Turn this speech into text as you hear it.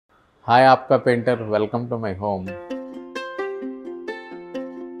Hi Aapka Painter, welcome to my home.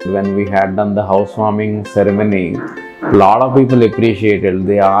 When we had done the housewarming ceremony, a lot of people appreciated.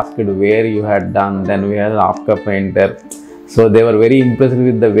 They asked where you had done. Then we had Aapka Painter. So they were very impressed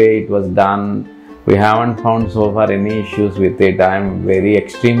with the way it was done. We haven't found so far any issues with it. I am very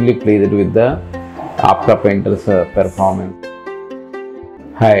extremely pleased with the Aapka Painter's performance.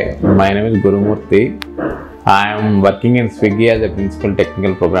 Hi, my name is Gurumurthy. I am working in Swiggy as a principal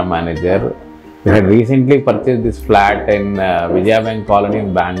technical program manager. We had recently purchased this flat in Vijaya Bank colony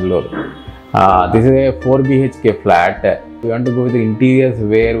in Bangalore. This is a 4 BHK flat. We want to go with the interiors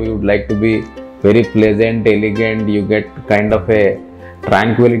where we would like to be very pleasant, elegant. You get kind of a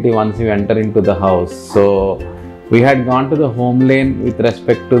tranquility once you enter into the house. So we had gone to the home lane with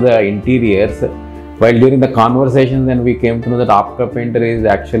respect to the interiors. While during the conversations, then we came to know that Aapka Painter is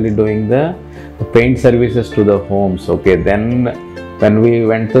actually doing the paint services to the homes. Okay, then when we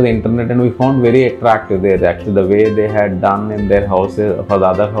went to the internet and we found very attractive there. Actually, the way they had done in their houses for the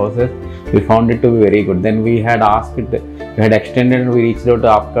other houses, we found it to be very good. Then we had asked it, we had extended and we reached out to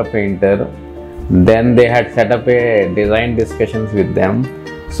Aapka Painter. Then they had set up a design discussions with them.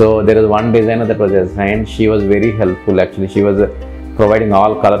 So there is one designer that was assigned. She was very helpful. Actually, she was providing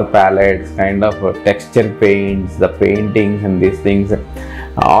all color palettes, kind of texture paints, the paintings and these things,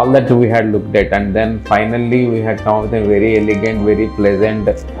 all that we had looked at, and then finally we had come up with a very elegant, very pleasant,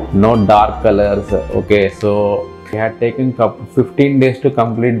 no dark colors. Okay, so we had taken 15 days to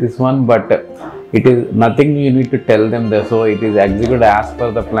complete this one, but it is nothing you need to tell them there. So it is executed as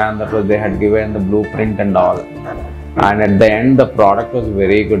per the plan that was they had given, the blueprint and all, and at the end the product was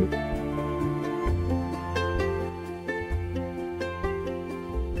very good.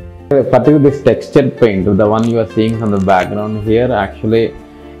 Particularly this textured paint, the one you are seeing from the background here, actually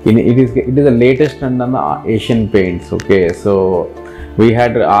it is the latest trend on the Asian paints. Okay, so we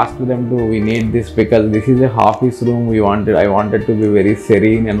had asked them to, we need this because this is a office room. I wanted to be very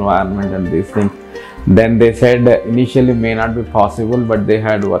serene environment and these things. Then they said initially may not be possible, but they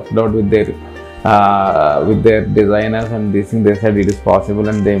had worked out with their designers and this thing. They said it is possible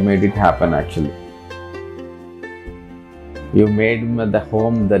and they made it happen actually. You made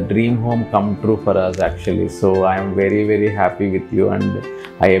the dream home come true for us actually. So I am very, very happy with you and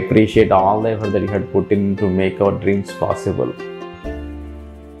I appreciate all the effort that you had put in to make our dreams possible.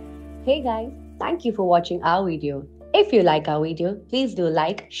 Hey guys, thank you for watching our video. If you like our video, please do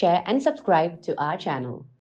like, share and subscribe to our channel.